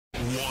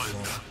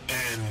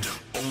and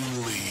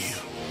only.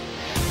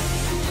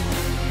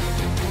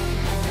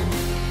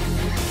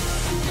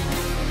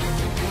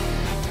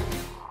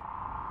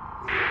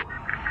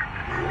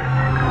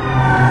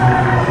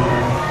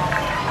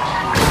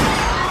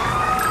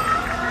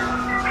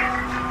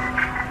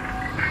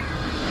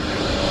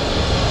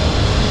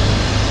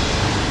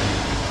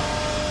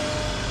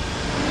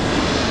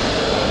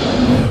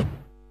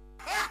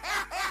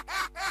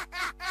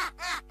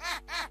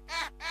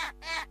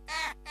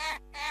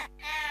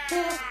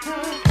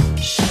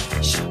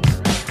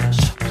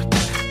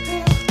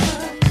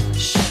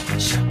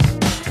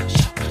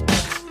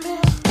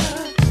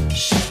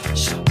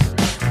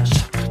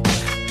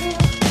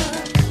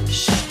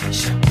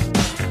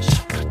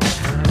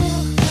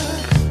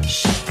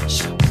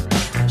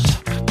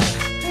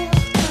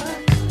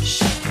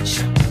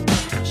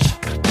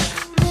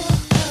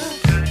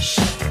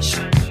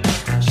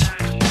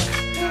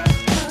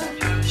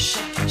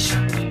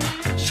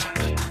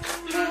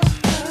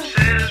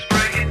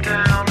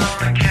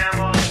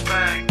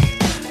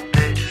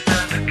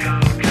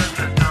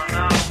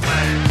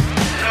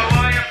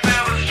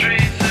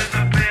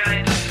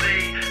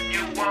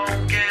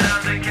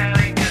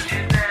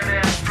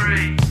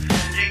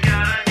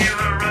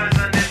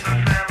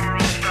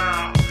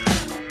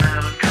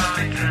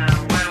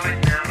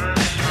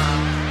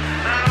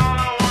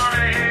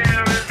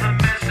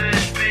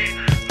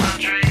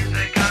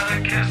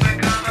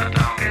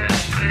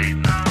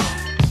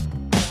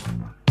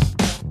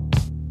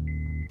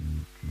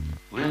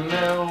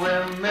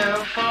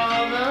 Windmill for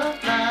the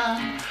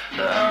land,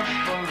 love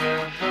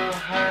forever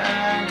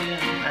hand in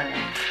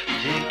hand.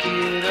 Take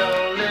it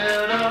all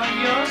out on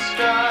your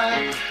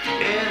stride,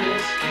 it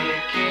is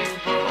taking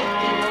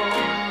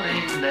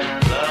falling down.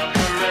 Love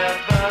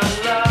forever,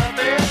 love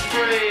is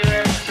free,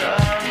 let's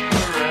talk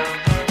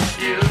forever,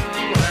 you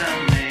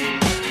and me.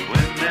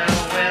 Windmill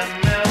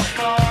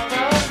for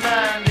the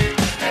land,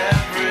 it's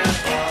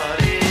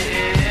everybody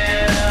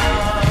in.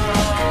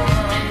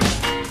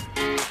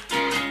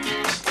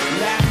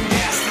 Laughing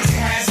gas,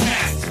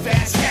 hazmat,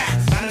 fast cat,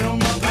 running on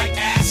my bike,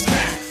 ass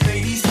crack.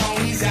 Ladies,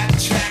 homies at the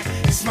track,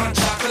 it's my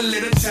chocolate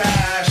little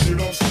tie. Shit,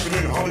 I'm skipping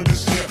in harder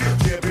this year.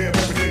 Yeah, babe,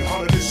 everything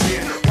harder this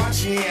year. Watch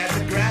me as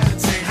I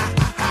gravitate. Ha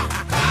ha ha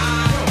ha ha.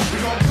 We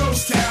gon'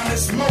 ghost town,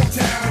 this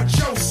Motown, with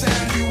your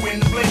sound. You in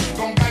the blink,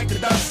 gon' bite the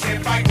dust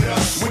and fight with us.